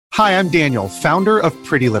Hi, I'm Daniel, founder of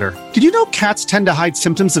Pretty Litter. Did you know cats tend to hide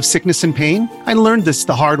symptoms of sickness and pain? I learned this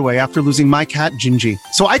the hard way after losing my cat, Gingy.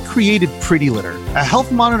 So I created Pretty Litter, a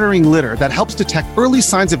health monitoring litter that helps detect early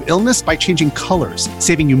signs of illness by changing colors,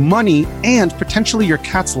 saving you money and potentially your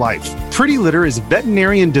cat's life. Pretty Litter is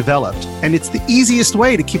veterinarian developed, and it's the easiest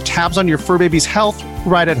way to keep tabs on your fur baby's health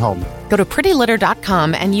right at home. Go to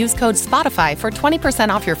prettylitter.com and use code SPOTIFY for 20%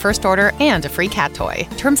 off your first order and a free cat toy.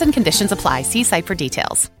 Terms and conditions apply. See site for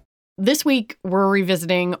details. This week, we're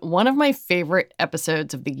revisiting one of my favorite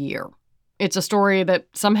episodes of the year. It's a story that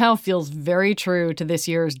somehow feels very true to this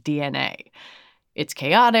year's DNA. It's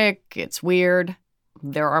chaotic, it's weird,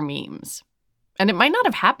 there are memes. And it might not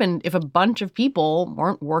have happened if a bunch of people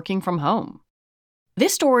weren't working from home.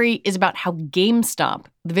 This story is about how GameStop,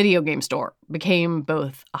 the video game store, became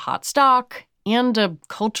both a hot stock and a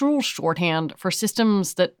cultural shorthand for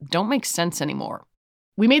systems that don't make sense anymore.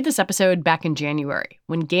 We made this episode back in January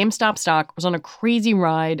when GameStop stock was on a crazy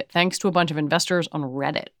ride thanks to a bunch of investors on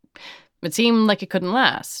Reddit. It seemed like it couldn't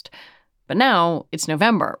last. But now it's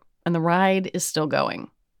November and the ride is still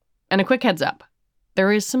going. And a quick heads up,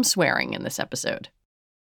 there is some swearing in this episode.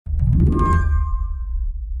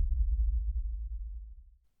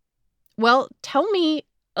 Well, tell me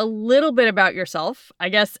a little bit about yourself, I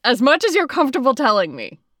guess, as much as you're comfortable telling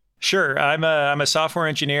me. Sure. I'm a software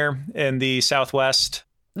engineer in the Southwest.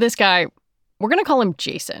 This guy, we're going to call him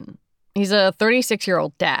Jason. He's a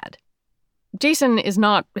 36-year-old dad. Jason is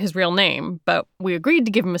not his real name, but we agreed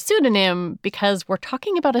to give him a pseudonym because we're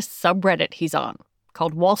talking about a subreddit he's on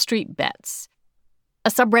called Wall Street Bets. A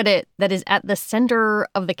subreddit that is at the center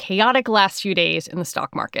of the chaotic last few days in the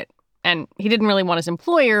stock market. And he didn't really want his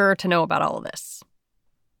employer to know about all of this.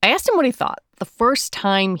 I asked him what he thought the first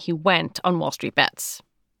time he went on Wall Street Bets.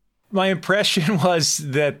 My impression was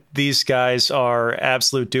that these guys are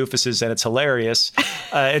absolute doofuses and it's hilarious.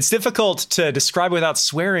 It's difficult to describe without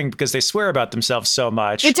swearing because they swear about themselves so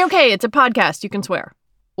much. It's okay. It's a podcast. You can swear.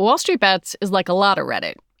 Wall Street Bets is like a lot of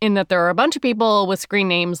Reddit in that there are a bunch of people with screen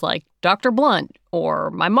names like Dr. Blunt or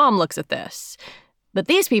My Mom Looks at This. But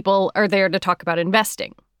these people are there to talk about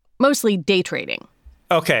investing, mostly day trading.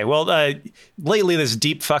 Okay, well, lately this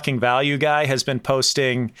deep fucking value guy has been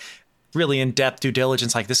posting really in-depth due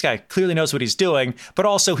diligence. Like, this guy clearly knows what he's doing, but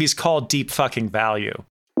also he's called deep fucking value.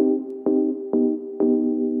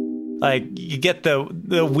 Like, you get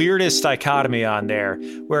the weirdest dichotomy on there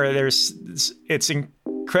where it's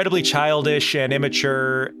incredibly childish and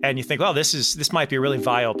immature, and you think, well, this might be a really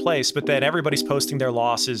vile place, but then everybody's posting their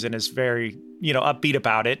losses and is very, upbeat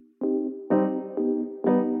about it.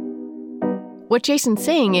 What Jason's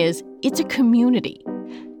saying is, it's a community.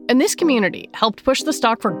 And this community helped push the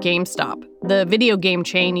stock for GameStop, the video game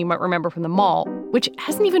chain you might remember from the mall, which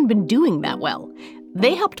hasn't even been doing that well.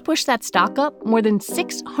 They helped push that stock up more than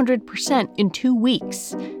 600% in 2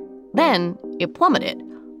 weeks. Then it plummeted.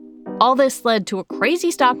 All this led to a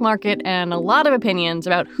crazy stock market and a lot of opinions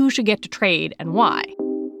about who should get to trade and why.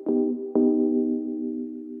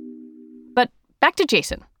 But back to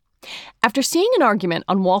Jason. After seeing an argument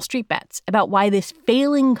on Wall Street Bets about why this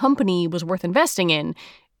failing company was worth investing in,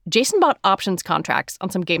 Jason bought options contracts on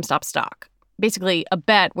some GameStop stock, basically a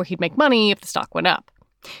bet where he'd make money if the stock went up.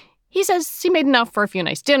 He says he made enough for a few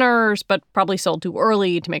nice dinners, but probably sold too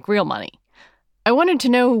early to make real money. I wanted to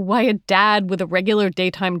know why a dad with a regular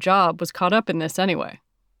daytime job was caught up in this anyway.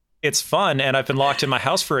 It's fun, and I've been locked in my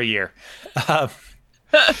house for a year. I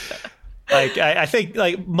think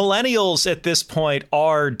millennials at this point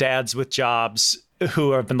are dads with jobs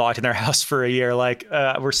who have been locked in their house for a year.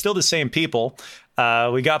 We're still the same people.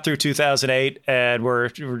 We got through 2008 and we're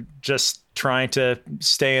just trying to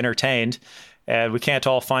stay entertained, and we can't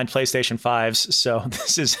all find PlayStation 5s. So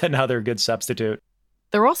this is another good substitute.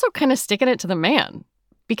 They're also kind of sticking it to the man,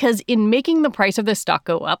 because in making the price of this stock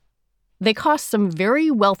go up, they cost some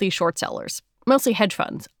very wealthy short sellers, mostly hedge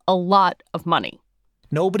funds, a lot of money.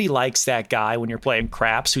 Nobody likes that guy when you're playing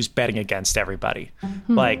craps who's betting against everybody.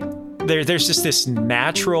 There's just this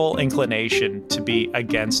natural inclination to be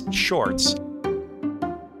against shorts.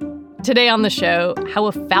 Today on the show, how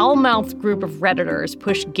a foul-mouthed group of Redditors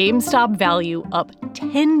pushed GameStop value up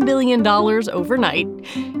 $10 billion overnight,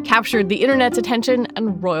 captured the internet's attention,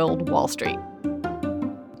 and roiled Wall Street.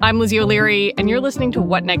 I'm Lizzie O'Leary, and you're listening to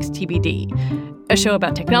What Next TBD, a show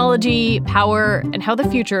about technology, power, and how the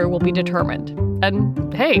future will be determined.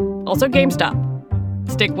 And hey, also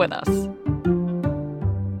GameStop. Stick with us.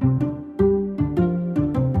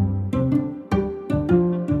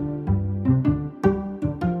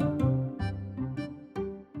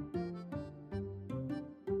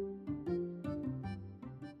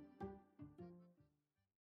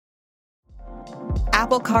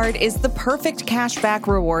 Apple Card is the perfect cashback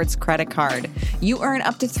rewards credit card. You earn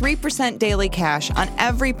up to 3% daily cash on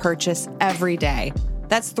every purchase every day.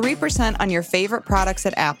 That's 3% on your favorite products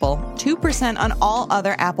at Apple, 2% on all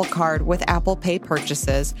other Apple Card with Apple Pay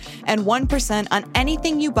purchases, and 1% on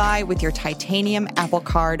anything you buy with your titanium Apple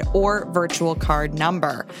Card or virtual card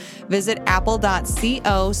number. Visit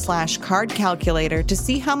apple.co/card calculator to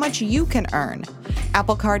see how much you can earn.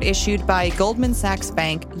 Apple Card issued by Goldman Sachs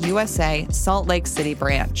Bank, USA, Salt Lake City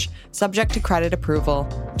branch. Subject to credit approval.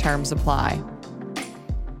 Terms apply.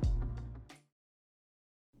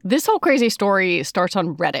 This whole crazy story starts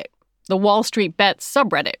on Reddit, the Wall Street Bets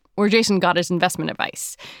subreddit, where Jason got his investment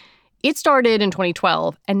advice. It started in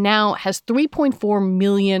 2012 and now has 3.4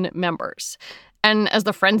 million members. And as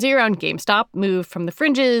the frenzy around GameStop moved from the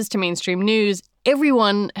fringes to mainstream news,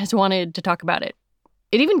 everyone has wanted to talk about it.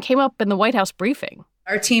 It even came up in the White House briefing.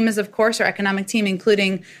 Our team is, of course, our economic team,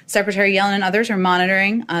 including Secretary Yellen and others, are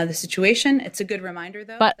monitoring the situation. It's a good reminder,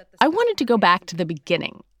 though. But I wanted to go back to the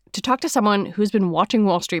beginning to talk to someone who's been watching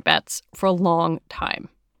Wall Street Bets for a long time.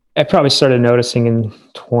 I probably started noticing in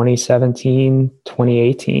 2017,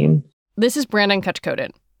 2018. This is Brandon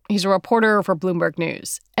Kutchkoden. He's a reporter for Bloomberg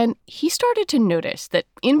News. And he started to notice that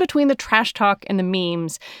in between the trash talk and the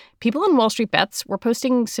memes, people on Wall Street Bets were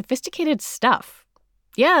posting sophisticated stuff.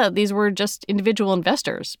 Yeah, these were just individual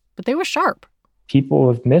investors, but they were sharp.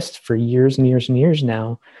 People have missed for years and years and years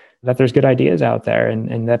now that there's good ideas out there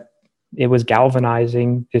and that it was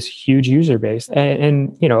galvanizing this huge user base.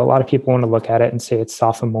 And, you know, a lot of people want to look at it and say it's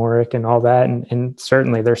sophomoric and all that. And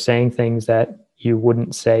certainly they're saying things that you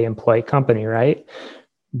wouldn't say in polite company, right?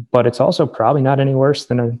 But it's also probably not any worse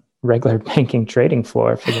than a regular banking trading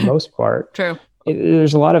floor for the most part. True.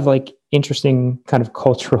 There's a lot of like interesting kind of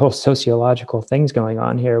cultural, sociological things going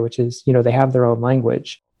on here, which is, you know, they have their own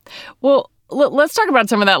language. Well, let's talk about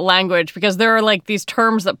some of that language, because there are like these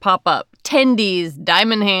terms that pop up. Tendies,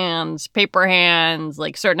 diamond hands, paper hands,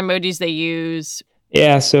 like certain emojis they use.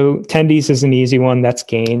 Yeah, so tendies is an easy one. That's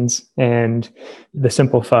gains. And the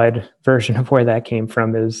simplified version of where that came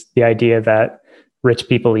from is the idea that rich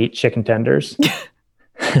people eat chicken tenders.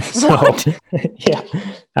 So, yeah.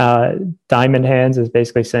 Diamond hands is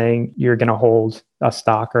basically saying you're going to hold a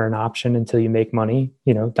stock or an option until you make money.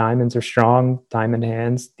 You know, diamonds are strong, diamond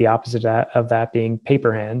hands, the opposite of that being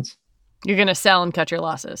paper hands. You're going to sell and cut your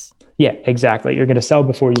losses. Yeah, exactly. You're going to sell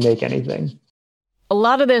before you make anything. A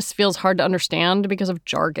lot of this feels hard to understand because of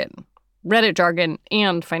jargon, Reddit jargon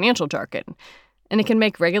and financial jargon, and it can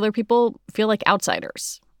make regular people feel like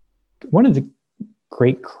outsiders. One of the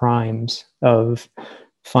great crimes of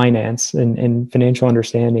finance and financial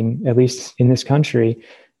understanding, at least in this country,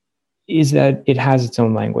 is that it has its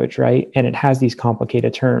own language, right? And it has these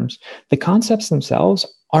complicated terms. The concepts themselves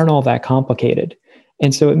aren't all that complicated.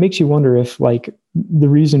 And so it makes you wonder if, like, the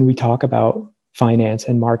reason we talk about finance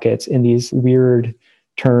and markets in these weird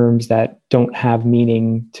terms that don't have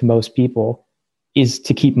meaning to most people is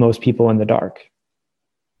to keep most people in the dark.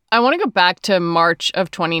 I want to go back to March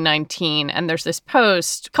of 2019, and there's this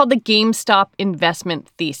post called the GameStop Investment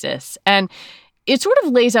Thesis. And it sort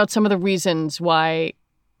of lays out some of the reasons why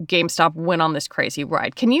GameStop went on this crazy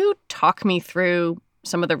ride. Can you talk me through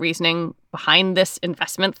some of the reasoning behind this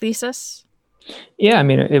investment thesis? Yeah, I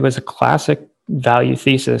mean, it was a classic value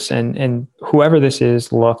thesis. And whoever this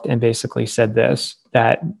is looked and basically said this,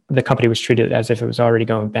 that the company was treated as if it was already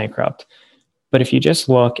going bankrupt. But if you just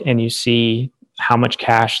look and you see how much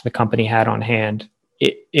cash the company had on hand,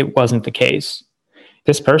 it wasn't the case.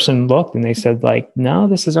 This person looked and they said, like, no,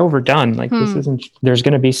 this is overdone. Like, this isn't, there's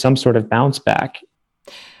going to be some sort of bounce back.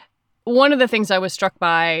 One of the things I was struck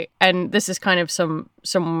by, and this is kind of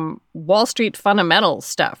some Wall Street fundamental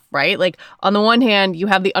stuff, right? Like, on the one hand, you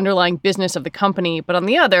have the underlying business of the company, but on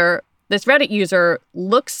the other, this Reddit user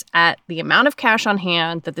looks at the amount of cash on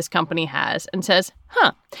hand that this company has and says,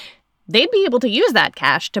 they'd be able to use that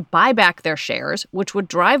cash to buy back their shares, which would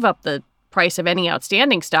drive up the price of any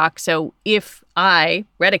outstanding stock. So if I,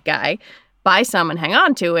 Reddit guy, buy some and hang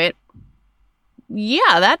on to it,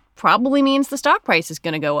 yeah, that probably means the stock price is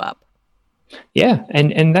going to go up. Yeah,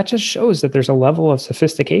 and that just shows that there's a level of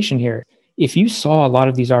sophistication here. If you saw a lot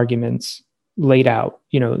of these arguments laid out,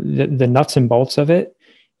 you know, the nuts and bolts of it,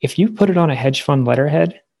 if you put it on a hedge fund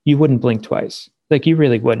letterhead, you wouldn't blink twice. Like, you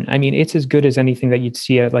really wouldn't. I mean, it's as good as anything that you'd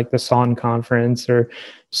see at like the Son conference or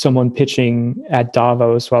someone pitching at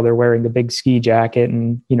Davos while they're wearing the big ski jacket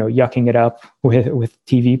and, you know, yucking it up with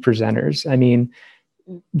TV presenters. I mean,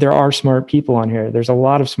 there are smart people on here. There's a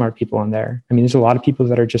lot of smart people on there. I mean, there's a lot of people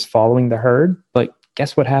that are just following the herd, but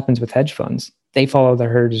guess what happens with hedge funds? They follow the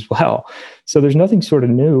herd as well. So there's nothing sort of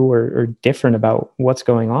new or different about what's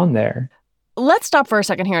going on there. Let's stop for a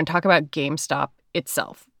second here and talk about GameStop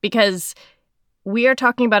itself, because we are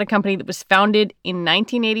talking about a company that was founded in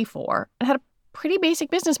 1984 and had a pretty basic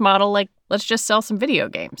business model, like, let's just sell some video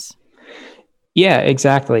games. Yeah,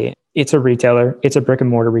 exactly. It's a retailer. It's a brick and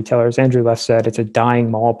mortar retailer. As Andrew Left said, it's a dying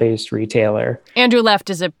mall-based retailer. Andrew Left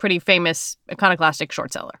is a pretty famous iconoclastic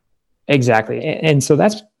short seller. Exactly. And so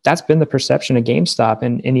that's been the perception of GameStop.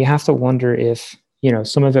 And you have to wonder if,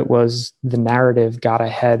 some of it was the narrative got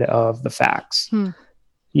ahead of the facts.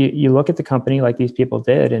 You look at the company like these people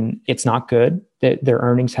did, and it's not good. Their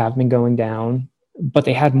earnings have been going down, but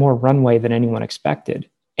they had more runway than anyone expected.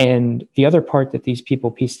 And the other part that these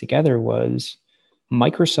people pieced together was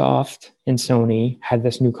Microsoft and Sony had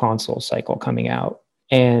this new console cycle coming out.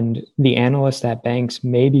 And the analysts at banks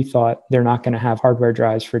maybe thought they're not going to have hardware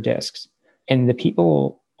drives for discs. And the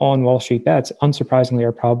people on Wall Street Bets,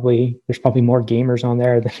 unsurprisingly, there's probably more gamers on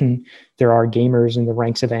there than there are gamers in the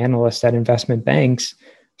ranks of analysts at investment banks,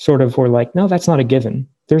 sort of were like, no, that's not a given.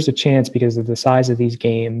 There's a chance because of the size of these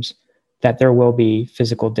games that there will be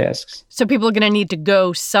physical discs. So people are going to need to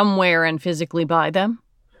go somewhere and physically buy them?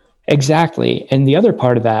 Exactly. And the other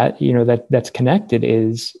part of that, that's connected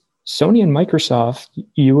is Sony and Microsoft,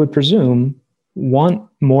 you would presume, want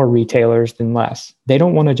more retailers than less. They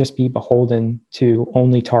don't want to just be beholden to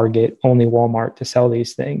only Target, only Walmart to sell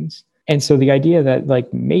these things. And so the idea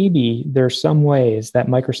that maybe there's some ways that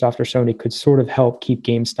Microsoft or Sony could sort of help keep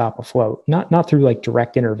GameStop afloat, not through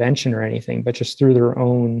direct intervention or anything, but just through their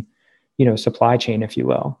own, supply chain, if you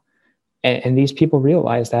will. And these people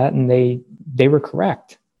realized that, and they were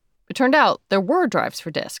correct. It turned out there were drives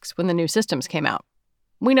for discs when the new systems came out.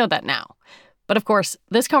 We know that now. But of course,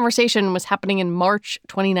 this conversation was happening in March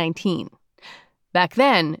 2019. Back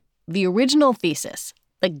then, the original thesis,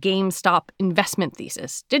 the GameStop investment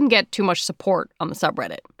thesis, didn't get too much support on the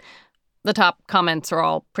subreddit. The top comments are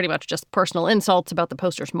all pretty much just personal insults about the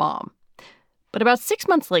poster's mom. But about 6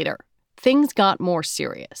 months later, things got more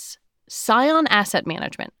serious. Scion Asset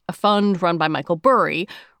Management, a fund run by Michael Burry,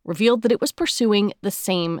 revealed that it was pursuing the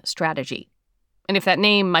same strategy. And if that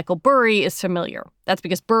name, Michael Burry, is familiar, that's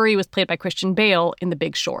because Burry was played by Christian Bale in The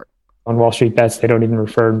Big Short. On Wall Street Bets, they don't even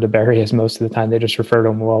refer to Burry as most of the time. They just refer to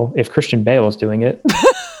him, well, if Christian Bale is doing it.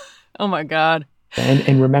 Oh, my God.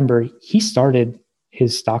 And remember, he started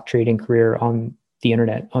his stock trading career on the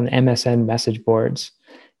internet, on MSN message boards.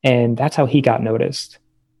 And that's how he got noticed.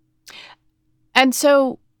 And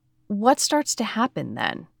so what starts to happen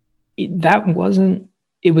then?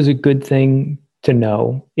 It was a good thing to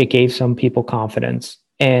know. It gave some people confidence.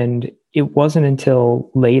 And it wasn't until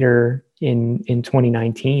later in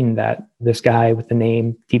 2019 that this guy with the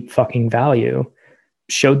name Deep Fucking Value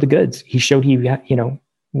showed the goods. He showed he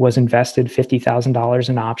was invested $50,000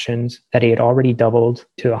 in options that he had already doubled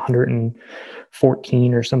to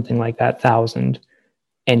 114 or something like that thousand.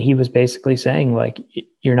 And he was basically saying,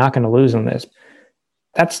 you're not going to lose on this.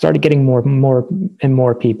 That started getting more and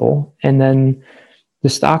more people. And then the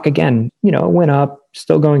stock, again, it went up,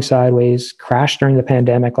 still going sideways, crashed during the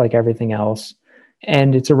pandemic like everything else.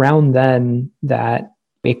 And it's around then that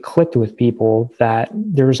it clicked with people that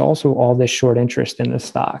there's also all this short interest in the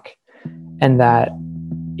stock. And that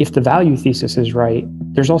if the value thesis is right,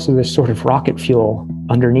 there's also this sort of rocket fuel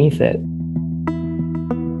underneath it.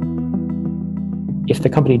 If the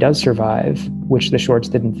company does survive, which the shorts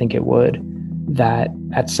didn't think it would, that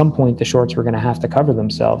at some point the shorts were going to have to cover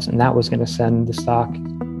themselves, and that was going to send the stock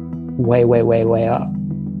way, way, way, way up.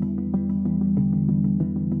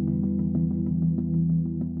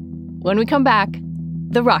 When we come back,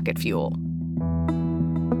 the rocket fuel.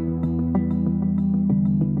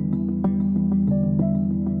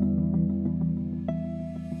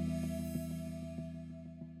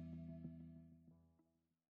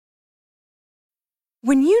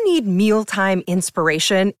 When you need mealtime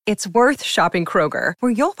inspiration, it's worth shopping Kroger,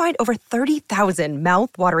 where you'll find over 30,000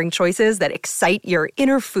 mouth-watering choices that excite your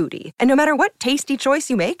inner foodie. And no matter what tasty choice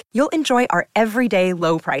you make, you'll enjoy our everyday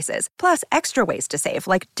low prices, plus extra ways to save,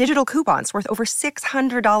 like digital coupons worth over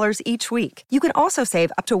 $600 each week. You can also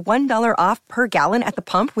save up to $1 off per gallon at the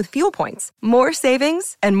pump with fuel points. More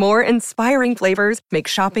savings and more inspiring flavors make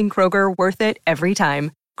shopping Kroger worth it every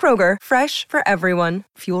time. Kroger, fresh for everyone.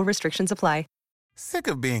 Fuel restrictions apply. Sick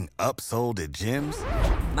of being upsold at gyms?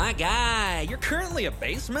 My guy, you're currently a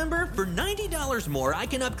base member. For $90 more, I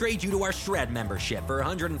can upgrade you to our Shred membership. For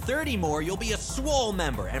 $130 more, you'll be a Swole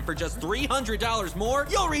member. And for just $300 more,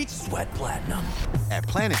 you'll reach Sweat Platinum. At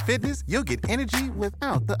Planet Fitness, you'll get energy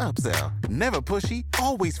without the upsell. Never pushy,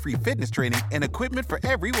 always free fitness training and equipment for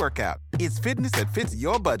every workout. It's fitness that fits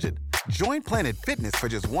your budget. Join Planet Fitness for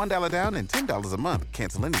just $1 down and $10 a month.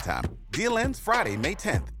 Cancel anytime. Deal ends Friday, May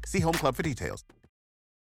 10th. See Home Club for details.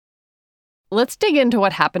 Let's dig into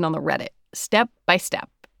what happened on the Reddit, step by step,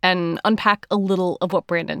 and unpack a little of what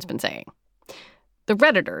Brandon's been saying. The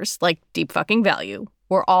Redditors, like Deep Fucking Value,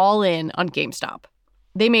 were all in on GameStop.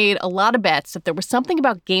 They made a lot of bets that there was something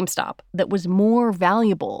about GameStop that was more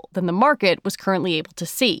valuable than the market was currently able to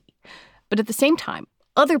see. But at the same time,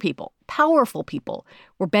 other people, powerful people,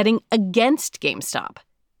 were betting against GameStop.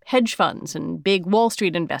 Hedge funds and big Wall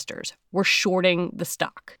Street investors were shorting the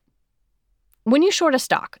stock. When you short a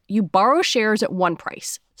stock, you borrow shares at one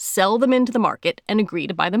price, sell them into the market, and agree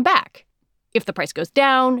to buy them back. If the price goes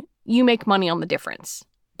down, you make money on the difference.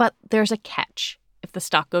 But there's a catch. If the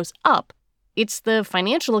stock goes up, it's the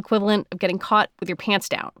financial equivalent of getting caught with your pants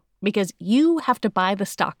down, because you have to buy the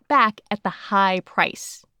stock back at the high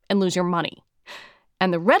price and lose your money.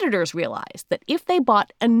 And the Redditors realized that if they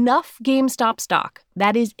bought enough GameStop stock,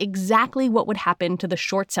 that is exactly what would happen to the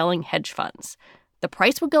short-selling hedge funds. The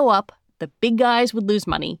price would go up, the big guys would lose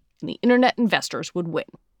money, and the internet investors would win.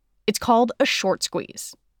 It's called a short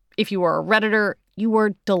squeeze. If you were a Redditor, you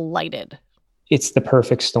were delighted. It's the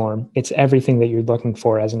perfect storm. It's everything that you're looking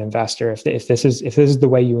for as an investor. If this is the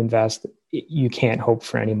way you invest, you can't hope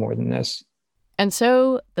for any more than this. And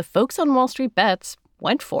so the folks on Wall Street Bets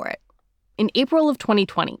went for it. In April of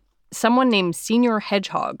 2020, someone named Senior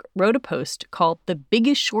Hedgehog wrote a post called "The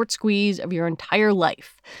Biggest Short Squeeze of Your Entire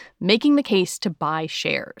Life," making the case to buy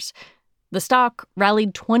shares. The stock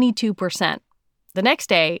rallied 22%. The next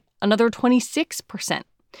day, another 26%.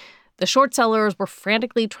 The short sellers were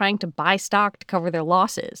frantically trying to buy stock to cover their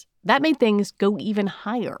losses. That made things go even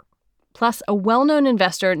higher. Plus, a well-known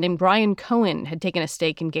investor named Brian Cohen had taken a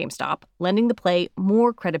stake in GameStop, lending the play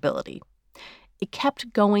more credibility. It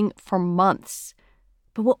kept going for months.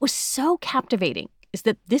 But what was so captivating is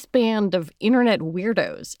that this band of internet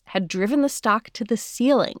weirdos had driven the stock to the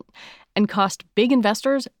ceiling and cost big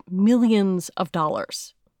investors millions of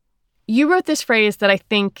dollars. You wrote this phrase that I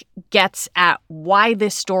think gets at why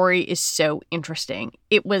this story is so interesting.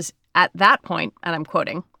 It was at that point, and I'm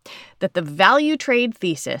quoting, that the value trade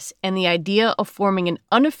thesis and the idea of forming an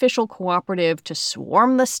unofficial cooperative to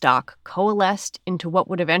swarm the stock coalesced into what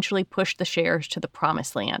would eventually push the shares to the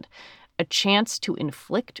promised land, a chance to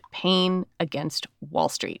inflict pain against Wall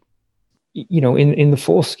Street. You know, in the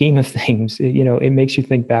full scheme of things, it makes you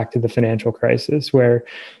think back to the financial crisis where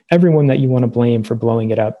everyone that you want to blame for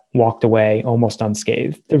blowing it up walked away almost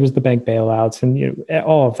unscathed. There was the bank bailouts and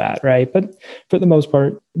all of that, right? But for the most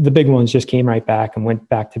part, the big ones just came right back and went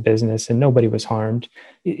back to business and nobody was harmed.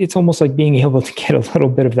 It's almost like being able to get a little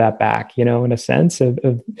bit of that back, in a sense of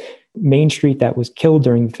Main Street that was killed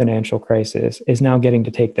during the financial crisis is now getting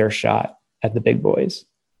to take their shot at the big boys.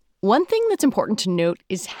 One thing that's important to note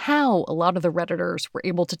is how a lot of the Redditors were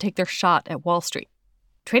able to take their shot at Wall Street.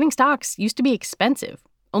 Trading stocks used to be expensive.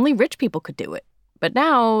 Only rich people could do it. But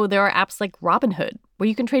now there are apps like Robinhood, where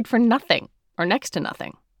you can trade for nothing or next to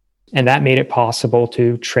nothing. And that made it possible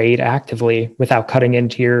to trade actively without cutting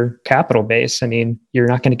into your capital base. I mean, you're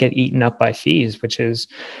not going to get eaten up by fees, which is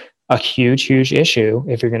a huge, huge issue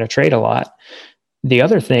if you're going to trade a lot. The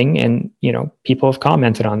other thing, and people have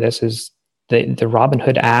commented on this, is the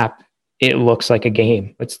Robinhood app, it looks like a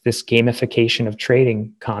game. It's this gamification of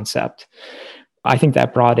trading concept. I think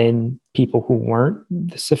that brought in people who weren't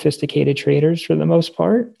the sophisticated traders for the most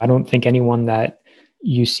part. I don't think anyone that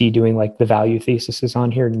you see doing like the value theses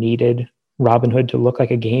on here needed Robinhood to look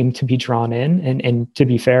like a game to be drawn in. And to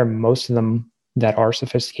be fair, most of them that are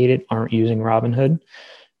sophisticated aren't using Robinhood.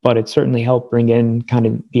 But it certainly helped bring in kind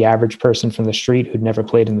of the average person from the street who'd never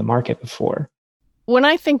played in the market before. When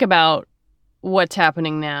I think about what's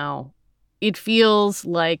happening now, it feels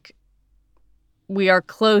like we are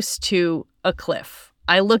close to a cliff.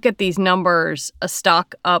 I look at these numbers, a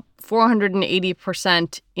stock up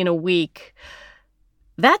 480% in a week.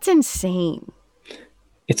 That's insane.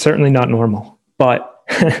 It's certainly not normal, but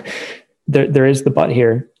there is the but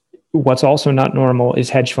here. What's also not normal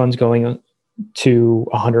is hedge funds going to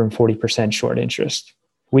 140% short interest.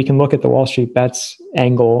 We can look at the Wall Street Bets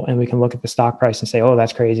angle and we can look at the stock price and say, oh,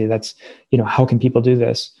 that's crazy. That's, how can people do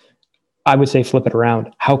this? I would say flip it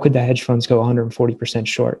around. How could the hedge funds go 140%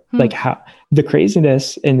 short? Like how the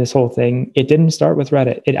craziness in this whole thing, it didn't start with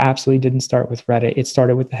Reddit. It absolutely didn't start with Reddit. It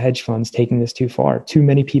started with the hedge funds taking this too far. Too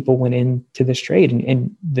many people went into this trade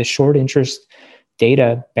and the short interest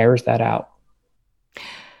data bears that out.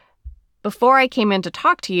 Before I came in to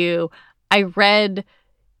talk to you, I read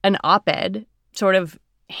an op-ed sort of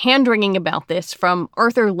hand-wringing about this from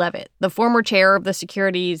Arthur Levitt, the former chair of the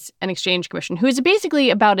Securities and Exchange Commission, who is basically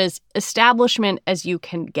about as establishment as you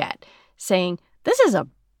can get. saying, this is a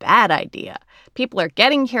bad idea. People are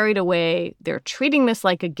getting carried away. They're treating this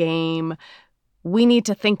like a game. We need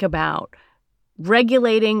to think about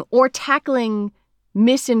regulating or tackling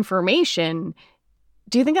misinformation.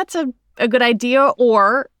 Do you think that's a good idea,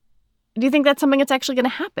 or do you think that's something that's actually going to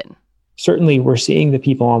happen? Certainly, we're seeing the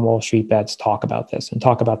people on Wall Street Bets talk about this and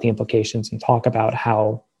talk about the implications and talk about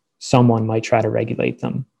how someone might try to regulate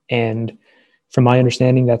them. And from my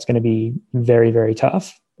understanding, that's going to be very, very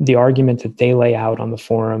tough. The argument that they lay out on the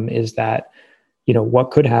forum is that,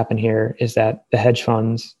 what could happen here is that the hedge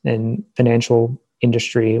funds and financial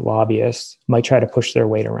industry lobbyists might try to push their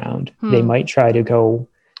weight around. They might try to go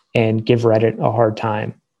and give Reddit a hard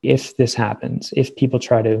time if this happens, if people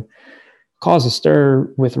try to cause a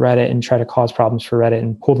stir with Reddit and try to cause problems for Reddit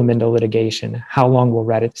and pull them into litigation. How long will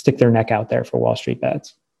Reddit stick their neck out there for Wall Street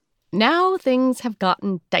Bets? Now things have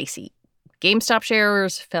gotten dicey. GameStop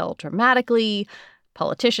shares fell dramatically.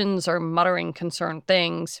 Politicians are muttering concerned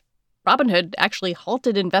things. Robinhood actually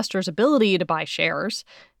halted investors' ability to buy shares.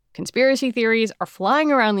 Conspiracy theories are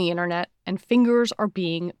flying around the internet, and fingers are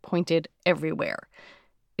being pointed everywhere.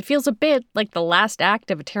 It feels a bit like the last act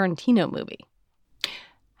of a Tarantino movie.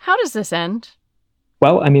 How does this end?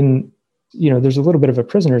 Well, there's a little bit of a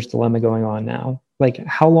prisoner's dilemma going on now. Like,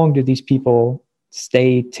 how long do these people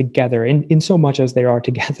stay together in so much as they are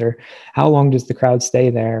together? How long does the crowd stay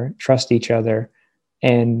there, trust each other,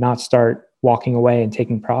 and not start walking away and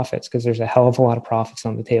taking profits? Because there's a hell of a lot of profits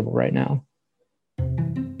on the table right now.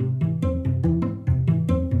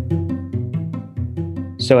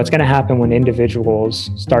 So it's going to happen when individuals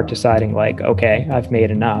start deciding, like, okay, I've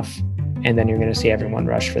made enough. And then you're going to see everyone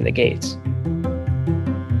rush for the gates.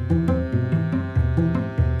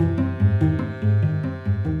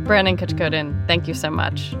 Brandon Kutch-Koden, thank you so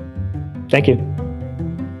much. Thank you.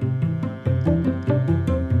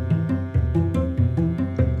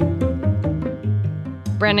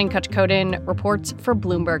 Brandon Kutch-Koden reports for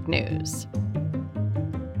Bloomberg News.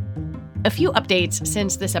 A few updates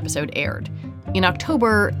since this episode aired. In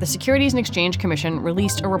October, the Securities and Exchange Commission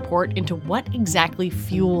released a report into what exactly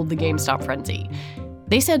fueled the GameStop frenzy.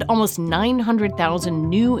 They said almost 900,000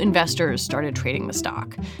 new investors started trading the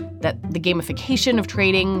stock, that the gamification of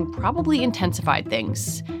trading probably intensified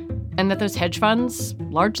things, and that those hedge funds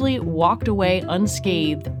largely walked away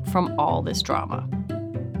unscathed from all this drama.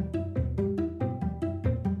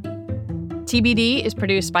 TBD is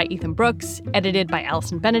produced by Ethan Brooks, edited by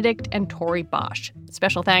Allison Benedict and Tori Bosch.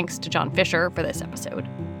 Special thanks to John Fisher for this episode.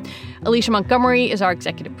 Alicia Montgomery is our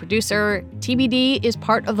executive producer. TBD is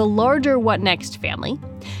part of the larger What Next family.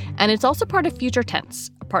 And it's also part of Future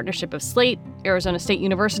Tense, a partnership of Slate, Arizona State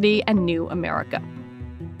University, and New America.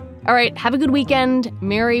 All right, have a good weekend.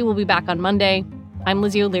 Mary will be back on Monday. I'm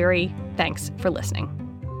Lizzie O'Leary. Thanks for listening.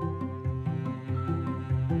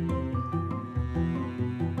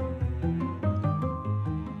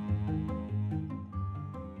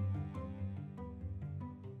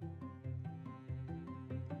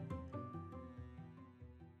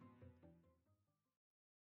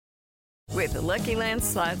 With the Lucky Land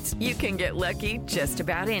Slots, you can get lucky just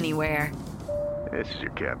about anywhere. This is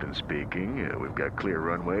your captain speaking. We've got clear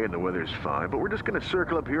runway and the weather's fine, but we're just going to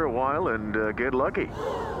circle up here a while and get lucky.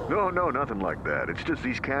 No, nothing like that. It's just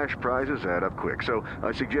these cash prizes add up quick. So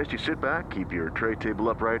I suggest you sit back, keep your tray table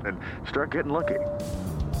upright, and start getting lucky.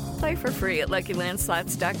 Play for free at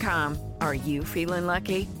LuckyLandSlots.com. Are you feeling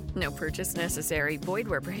lucky? No purchase necessary. Void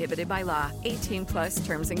where prohibited by law. 18+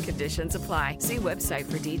 terms and conditions apply. See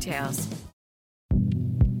website for details.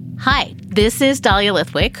 Hi, this is Dahlia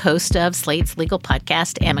Lithwick, host of Slate's legal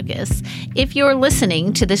podcast, Amicus. If you're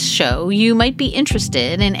listening to this show, you might be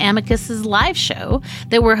interested in Amicus's live show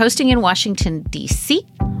that we're hosting in Washington, D.C.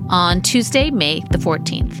 on Tuesday, May the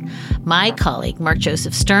 14th. My colleague, Mark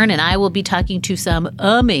Joseph Stern, and I will be talking to some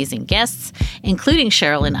amazing guests, including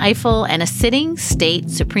Sherrilyn Ifill and a sitting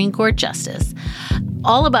state Supreme Court justice,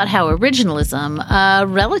 all about how originalism, a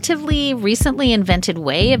relatively recently invented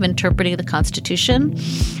way of interpreting the Constitution,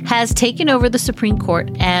 has taken over the Supreme Court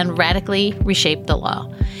and radically reshaped the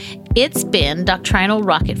law. It's been doctrinal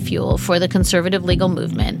rocket fuel for the conservative legal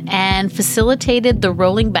movement and facilitated the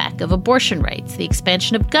rolling back of abortion rights, the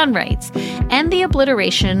expansion of gun rights, and the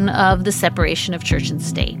obliteration of the separation of church and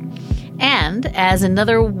state. And as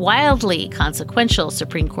another wildly consequential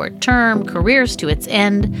Supreme Court term careers to its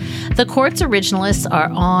end, the court's originalists are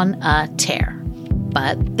on a tear.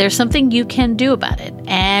 But there's something you can do about it,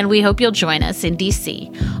 and we hope you'll join us in D.C.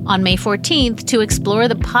 on May 14th to explore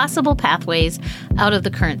the possible pathways out of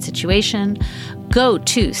the current situation. Go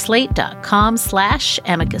to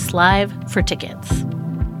slate.com/amicuslive for tickets.